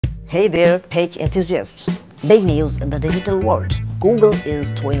Hey there, tech enthusiasts! Big news in the digital world. Google is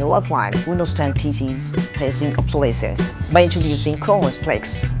throwing a lifeline Windows 10 PCs facing obsolescence by introducing ChromeOS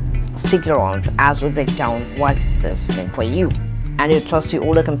Flex. Stick around as we break down what this means for you and your trusty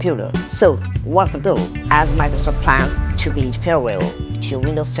older computer. So, what's the deal? As Microsoft plans to bid farewell to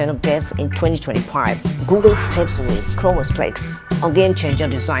Windows 10 updates in 2025, Google steps with ChromeOS Flex, a game-changer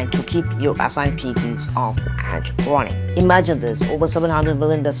designed to keep your assigned PCs off and running. Imagine this, over 700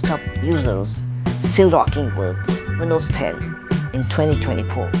 million desktop users still rocking with Windows 10 in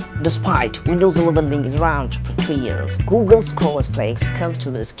 2024. Despite Windows 11 being around for 3 years, Google's ChromeOS Flex comes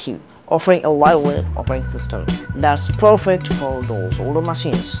to the rescue, offering a lightweight operating system that's perfect for those older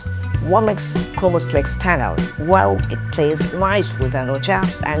machines. What makes ChromeOS Flex stand out? Well, it plays nice with Android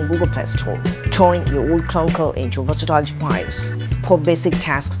apps and Google Play Store, turning your old clunker into versatile device for basic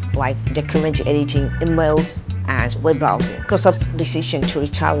tasks like document editing, emails, and web browsing. Microsoft's decision to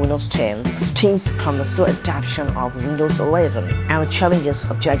retire Windows 10 stems from the slow adoption of Windows 11 and the challenges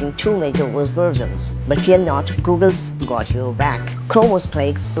of judging two major OS versions. But fear not, Google's got your back. ChromeOS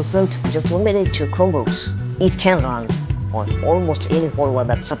Flex isn't just limited to Chromebooks. It can run on almost any hardware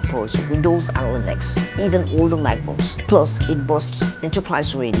that supports Windows and Linux, even older MacBooks. Plus, it boasts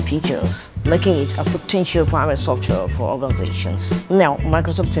enterprise-ready features, making it a potential primary software for organizations. Now,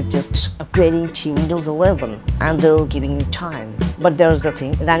 Microsoft suggests upgrading to Windows 11, and they're giving you time. But there's the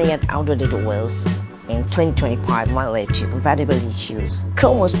thing, running at outdated OS in 2025 might lead to compatibility issues.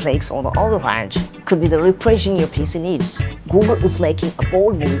 ChromeOS Flex, on the other hand, could be the refreshing your PC needs. Google is making a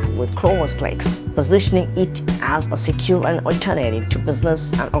bold move with ChromeOS Flex, positioning it as a secure and alternative to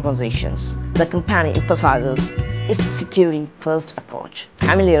business and organizations. The company emphasizes its security-first approach,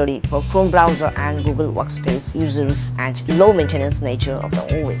 familiarity for Chrome browser and Google Workspace users, and low-maintenance nature of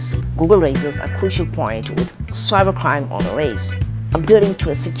the OS. Google raises a crucial point with cybercrime on the rise. Upgrading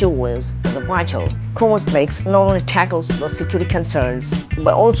to a secure OS is vital. ChromeOS Flex not only tackles the security concerns,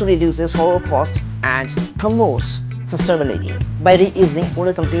 but also reduces hardware costs and promotes sustainability by reusing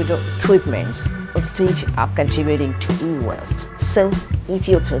older computer equipment instead of contributing to e-waste. So, if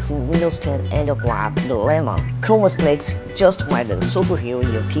you're facing Windows 10 end-of-life dilemma, ChromeOS Flex just might be the superhero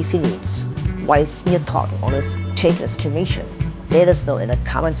your PC needs. What is your thought on this tech estimation? Let us know in the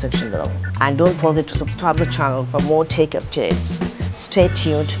comment section below. And don't forget to subscribe to the channel for more tech updates. Stay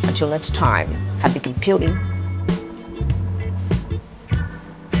tuned until next time. Happy computing!